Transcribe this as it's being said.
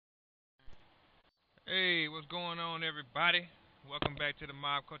Hey, what's going on, everybody? Welcome back to the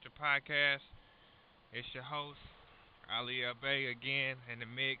Mob Culture Podcast. It's your host, Ali Bay, again in the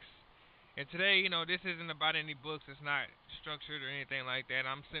mix. And today, this isn't about any books. It's not structured or anything like that.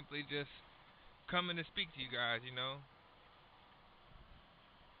 I'm simply just coming to speak to you guys, and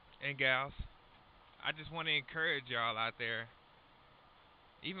gals. I just want to encourage y'all out there,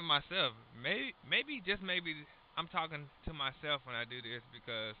 even myself. Maybe, just maybe, I'm talking to myself when I do this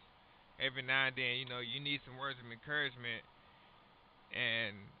because every now and then, you need some words of encouragement.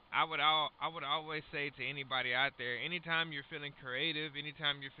 And I would always say to anybody out there, anytime you're feeling creative,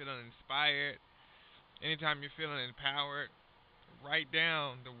 anytime you're feeling inspired, anytime you're feeling empowered, write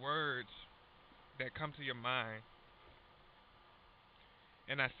down the words that come to your mind.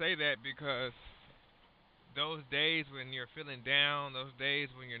 And I say that because those days when you're feeling down, those days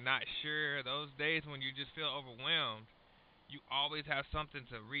when you're not sure, those days when you just feel overwhelmed, you always have something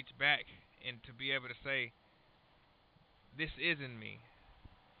to reach back and to be able to say, this isn't me.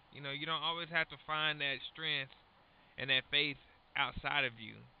 You don't always have to find that strength and that faith outside of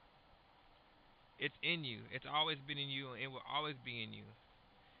you. It's in you. It's always been in you and it will always be in you.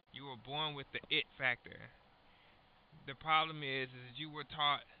 You were born with the it factor. The problem is you were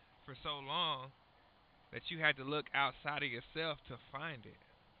taught for so long that you had to look outside of yourself to find it.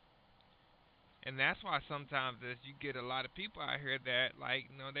 And that's why sometimes as you get a lot of people out here that like,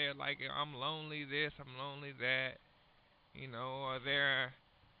 they're like, I'm lonely this, I'm lonely that, or they're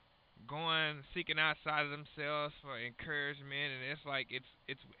going seeking outside of themselves for encouragement, and it's like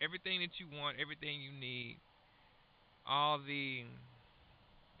it's everything that you want, everything you need, all the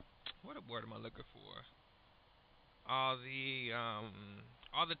what word am I looking for? All the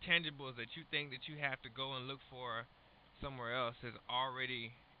all the tangibles that you think that you have to go and look for somewhere else is already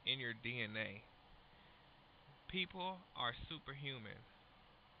in your DNA. People are superhuman,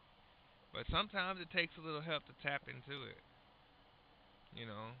 but sometimes it takes a little help to tap into it.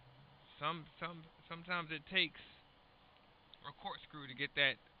 You know, sometimes it takes a corkscrew to get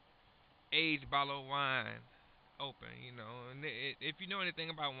that aged bottle of wine open. And if you know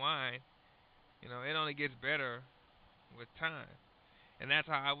anything about wine, it only gets better with time. And that's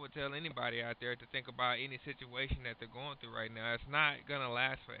how I would tell anybody out there to think about any situation that they're going through right now. It's not going to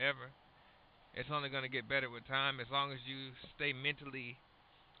last forever. It's only going to get better with time as long as you stay mentally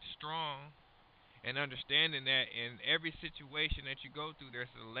strong and understanding that in every situation that you go through, there's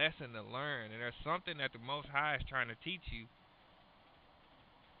a lesson to learn and there's something that the Most High is trying to teach you.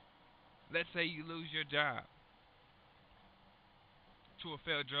 Let's say you lose your job to a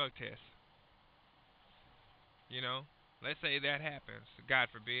failed drug test. You know, let's say that happens,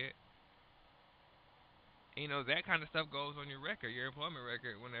 God forbid. That kind of stuff goes on your record, your employment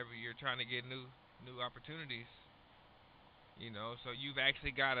record, whenever you're trying to get new opportunities. So you've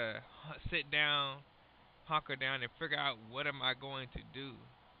actually got to sit down, hunker down, and figure out what am I going to do.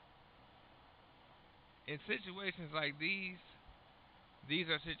 In situations like these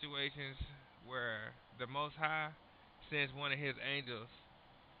are situations where the Most High sends one of His angels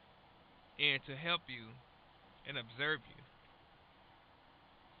in to help you and observe you.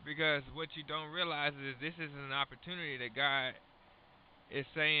 Because what you don't realize is this is an opportunity that God is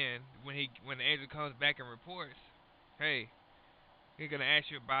saying when the angel comes back and reports, hey, he's gonna ask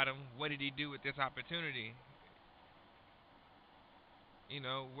you about him. What did he do with this opportunity?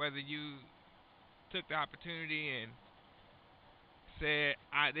 Whether you took the opportunity and said,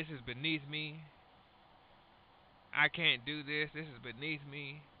 this is beneath me. I can't do this. This is beneath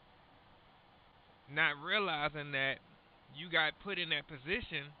me. Not realizing that you got put in that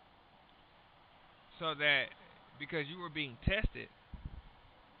position so that because you were being tested,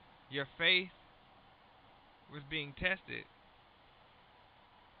 your faith was being tested.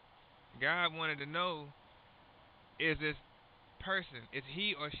 God wanted to know, is this person, is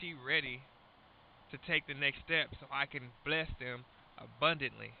he or she ready to take the next step so I can bless them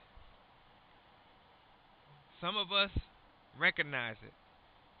abundantly? Some of us recognize it.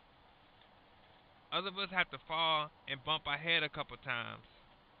 Other of us have to fall and bump our head a couple times.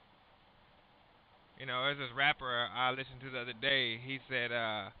 There's this rapper I listened to the other day. He said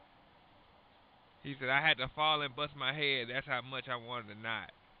I had to fall and bust my head. That's how much I wanted to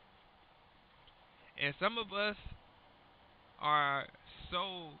not. And some of us are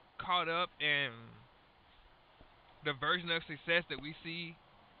so caught up in the version of success that we see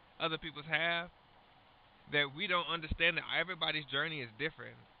other people's have that we don't understand that everybody's journey is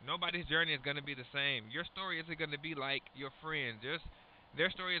different. Nobody's journey is going to be the same. Your story isn't going to be like your friends.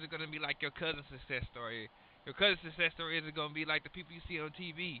 Their story isn't going to be like your cousin's success story. Your cousin's success story isn't going to be like the people you see on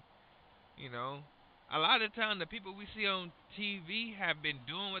TV. You know, A lot of the time, the people we see on TV have been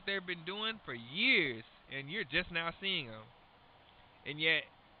doing what they've been doing for years, and you're just now seeing them. And yet,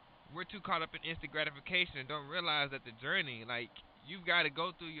 we're too caught up in instant gratification and don't realize that the journey, like, you've got to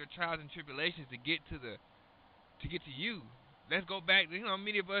go through your trials and tribulations to get to you. Let's go back.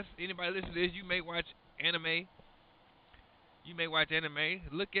 Many of us, anybody listening to this, you may watch anime. You may watch anime.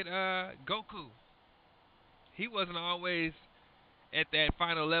 Look at Goku. He wasn't always at that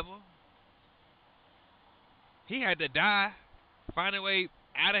final level. He had to die, find a way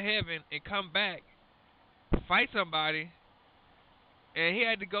out of heaven, and come back, fight somebody, and he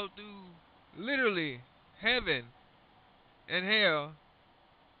had to go through literally heaven and hell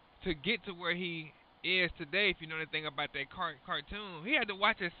to get to where he is today. If you know anything about that cartoon, he had to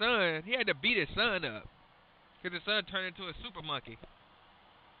watch his son. He had to beat his son up because his son turned into a super monkey.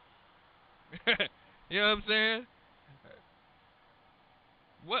 You know what I'm saying?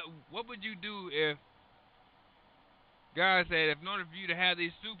 What would you do if God said, if in order for you to have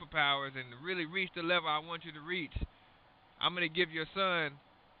these superpowers and to really reach the level I want you to reach, I'm gonna give your son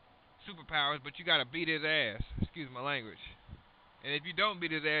superpowers, but you gotta beat his ass. Excuse my language. And if you don't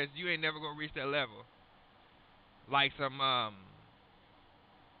beat his ass, you ain't never gonna reach that level. Like some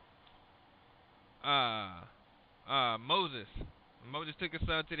Moses. Moses took his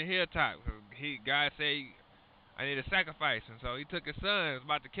son to the hilltop. God said, I need a sacrifice, and so he took his son. He was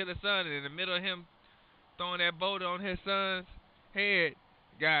about to kill his son, and in the middle of him throwing that boulder on his son's head,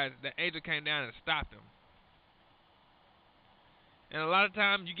 the angel came down and stopped him. And a lot of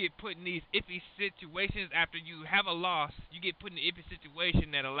times you get put in these iffy situations after you have a loss. You get put in an iffy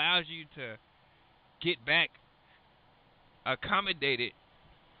situation that allows you to get back accommodated,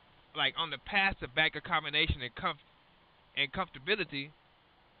 like on the path to back accommodation and comfortability.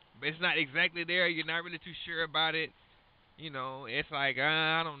 But it's not exactly there. You're not really too sure about it. It's like,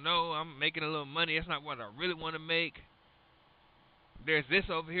 I don't know. I'm making a little money. It's not what I really want to make. There's this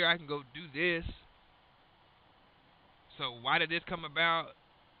over here. I can go do this. So why did this come about?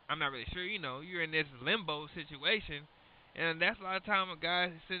 I'm not really sure. You're in this limbo situation, and that's a lot of time a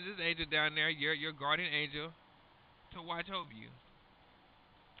guy sends his angel down there, your guardian angel, to watch over you.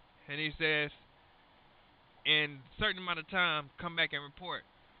 And he says, in a certain amount of time, come back and report.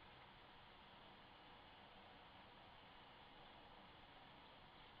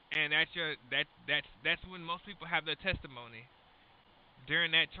 And that's when most people have their testimony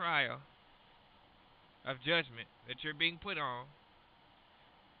during that trial of judgment that you're being put on.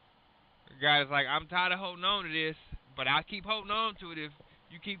 God is like, I'm tired of holding on to this, but I'll keep holding on to it if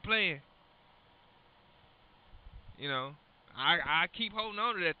you keep playing. I keep holding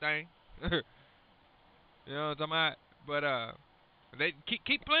on to that thing. You know what I'm talking about? But they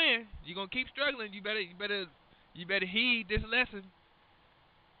keep playing. You're gonna keep struggling. You better heed this lesson.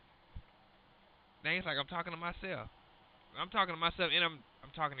 Dang, it's like I'm talking to myself. I'm talking to myself, and I'm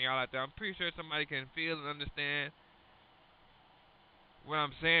talking to y'all out there. I'm pretty sure somebody can feel and understand what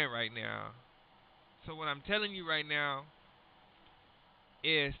I'm saying right now. So what I'm telling you right now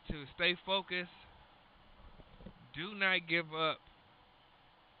is to stay focused. Do not give up.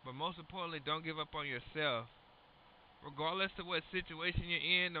 But most importantly, don't give up on yourself. Regardless of what situation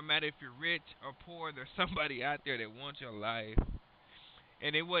you're in, no matter if you're rich or poor, there's somebody out there that wants your life.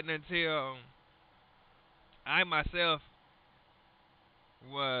 And it wasn't until I myself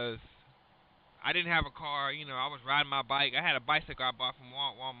I didn't have a car, I was riding my bike. I had a bicycle I bought from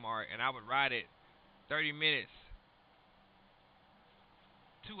Walmart, and I would ride it 30 minutes,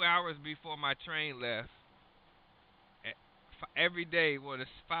 2 hours before my train left. Every day, the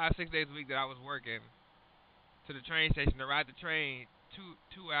 5-6 days a week that I was working, to the train station to ride the train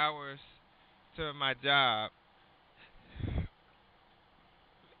 2 hours to my job.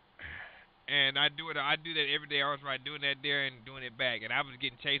 And I do that every day. I was doing that there and doing it back. And I was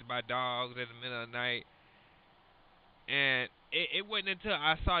getting chased by dogs in the middle of the night. And it wasn't until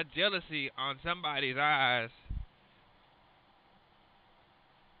I saw jealousy on somebody's eyes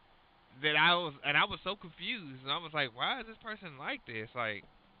that I was so confused. And I was like, why is this person like this? Like,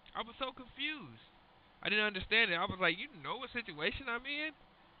 I was so confused. I didn't understand it. I was like, you know what situation I'm in?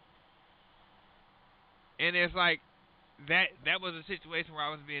 And it's like, that was a situation where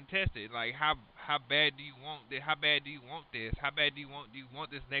I was being tested. Like, how bad do you want this? How bad do you want this? How bad do you want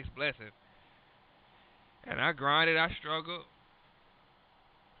this next blessing? And I grinded. I struggled.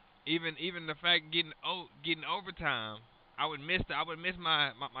 Even the fact getting overtime, I would miss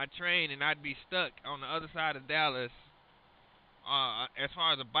my train, and I'd be stuck on the other side of Dallas. As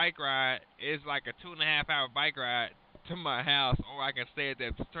far as a bike ride, it's like a 2.5 hour bike ride to my house, or I can stay at the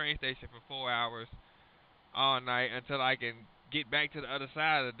train station for 4 hours all night until I can get back to the other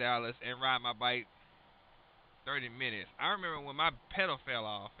side of Dallas and ride my bike 30 minutes. I remember when my pedal fell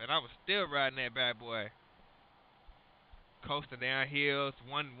off and I was still riding that bad boy, coasting down hills,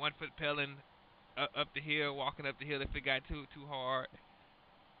 one foot pedaling up the hill, walking up the hill if it got too hard.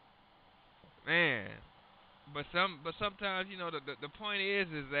 Man, but sometimes the point is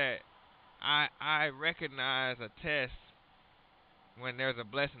that I recognize a test when there's a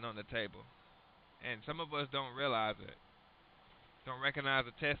blessing on the table, and some of us don't realize it. Don't recognize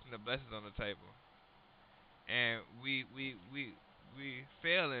the test and the blessings on the table, and we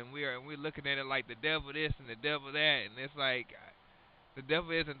fail, and we're looking at it like the devil this and the devil that, and it's like the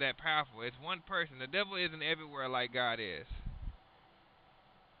devil isn't that powerful. It's one person. The devil isn't everywhere like God is.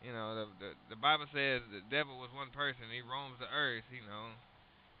 The Bible says the devil was one person. He roams the earth,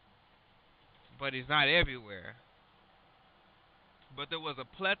 but he's not everywhere. But there was a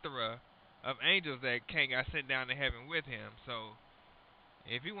plethora of angels that got sent down to heaven with him. So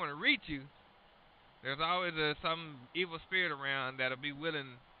if he want to reach you, there's always some evil spirit around that'll be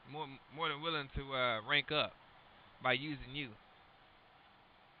willing, more than willing to rank up by using you.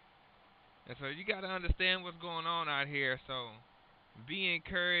 And so you got to understand what's going on out here. So be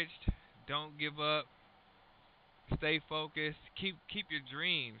encouraged. Don't give up. Stay focused. Keep your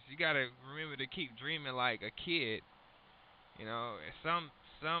dreams. You got to remember to keep dreaming like a kid.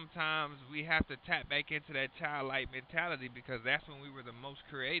 Sometimes we have to tap back into that childlike mentality because that's when we were the most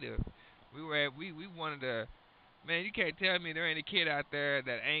creative. We wanted to. Man, you can't tell me there ain't a kid out there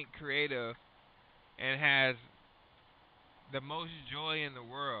that ain't creative and has the most joy in the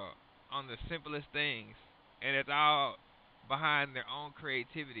world on the simplest things, and it's all behind their own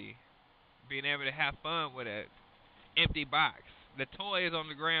creativity, being able to have fun with an empty box. The toy is on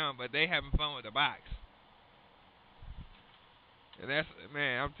the ground, but they having fun with the box. And that's,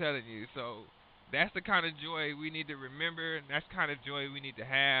 man, I'm telling you. So that's the kind of joy we need to remember, and that's the kind of joy we need to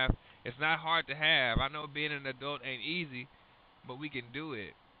have. It's not hard to have. I know being an adult ain't easy, but we can do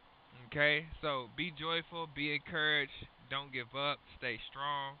it. Okay? So be joyful, be encouraged, don't give up, stay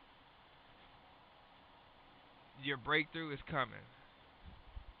strong. Your breakthrough is coming.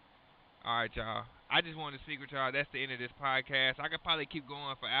 All right, y'all. I just wanted to speak with y'all. That's the end of this podcast. I could probably keep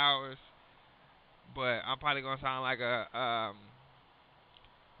going for hours, but I'm probably going to sound like a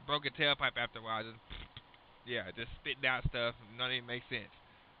broken tailpipe after a while. Just spitting out stuff. None of it makes sense.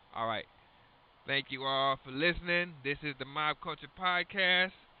 All right. Thank you all for listening. This is the Mob Culture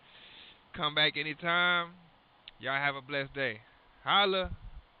Podcast. Come back anytime. Y'all have a blessed day. Holla.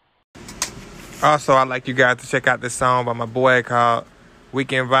 Also, I'd like you guys to check out this song by my boy called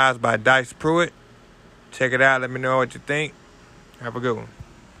Weekend Vibes by Dice Pruitt. Check it out. Let me know what you think. Have a good one.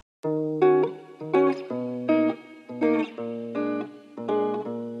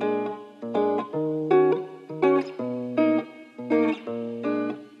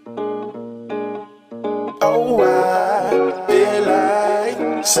 Oh, I feel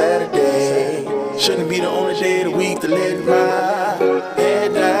like Saturday shouldn't be the only day of the week to let my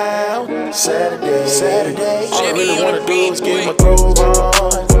head down. Saturday. All I really wanna do is get my groove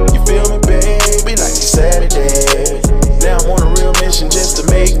on. You feel me, baby? Like it's Saturday. Now I'm on a real mission just to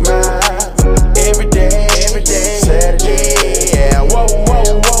make my everyday Saturday. Yeah, whoa.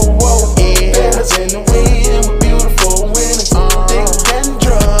 Yeah, fellas in the wind with beautiful women, thick and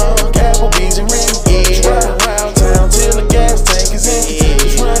drunk, Applebee's and Remy. Run around town till the gas tank is empty.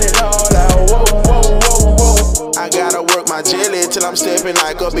 Just run it all out. Whoa. I gotta work my jelly till I'm stepping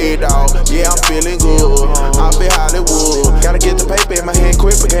like a big dog. Yeah, I'm feeling good. I'll be Hollywood. Gotta get the paper in my hand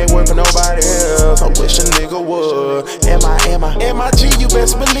quick, but can't work for nobody else. I wish a nigga would. M.I.G, you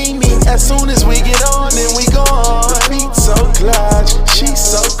best believe me. As soon as we get on, then we gone. The beat so clutch, she's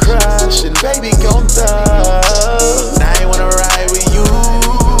so crushed, and baby gon' thug. Now I wanna ride with you.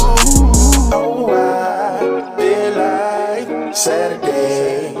 Oh, I feel like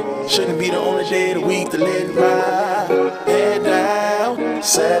Saturday shouldn't be the only day of the week to let my head down.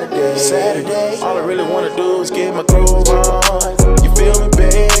 Saturday. All I really wanna do is get my groove on. You feel me,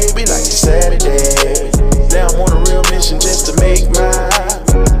 baby? Like it's Saturday. Now I'm on a real mission just to make my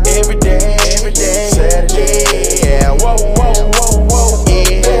everyday Saturday. Yeah, whoa.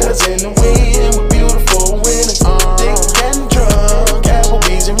 Yeah, fellas in the wind with beautiful women, thick and drunk,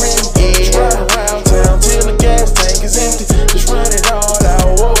 Applebee's and Remy. Yeah, run around town till the gas tank is empty. Just run it all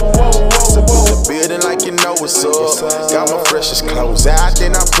out. Whoa. Step in the building like you know what's up. Got my freshest clothes out,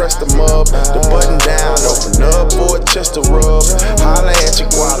 then I press them up. The button down, open up for a chest to rub. Holla at your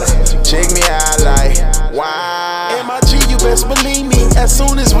guala, check me out like wow. M.I.G, you best believe me. As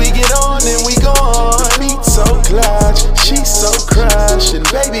soon as we get on, then we gone. The beat so clutch, she's so crushed, and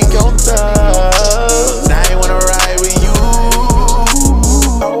baby gon' thug. Now I wanna ride with you.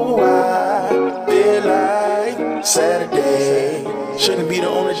 Oh, I feel like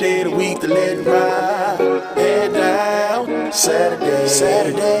day of the week to let it ride. Head down,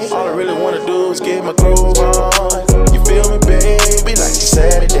 Saturday. All I really wanna do is get my groove on. You feel me, baby, like it's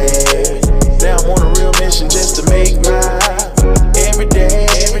Saturday.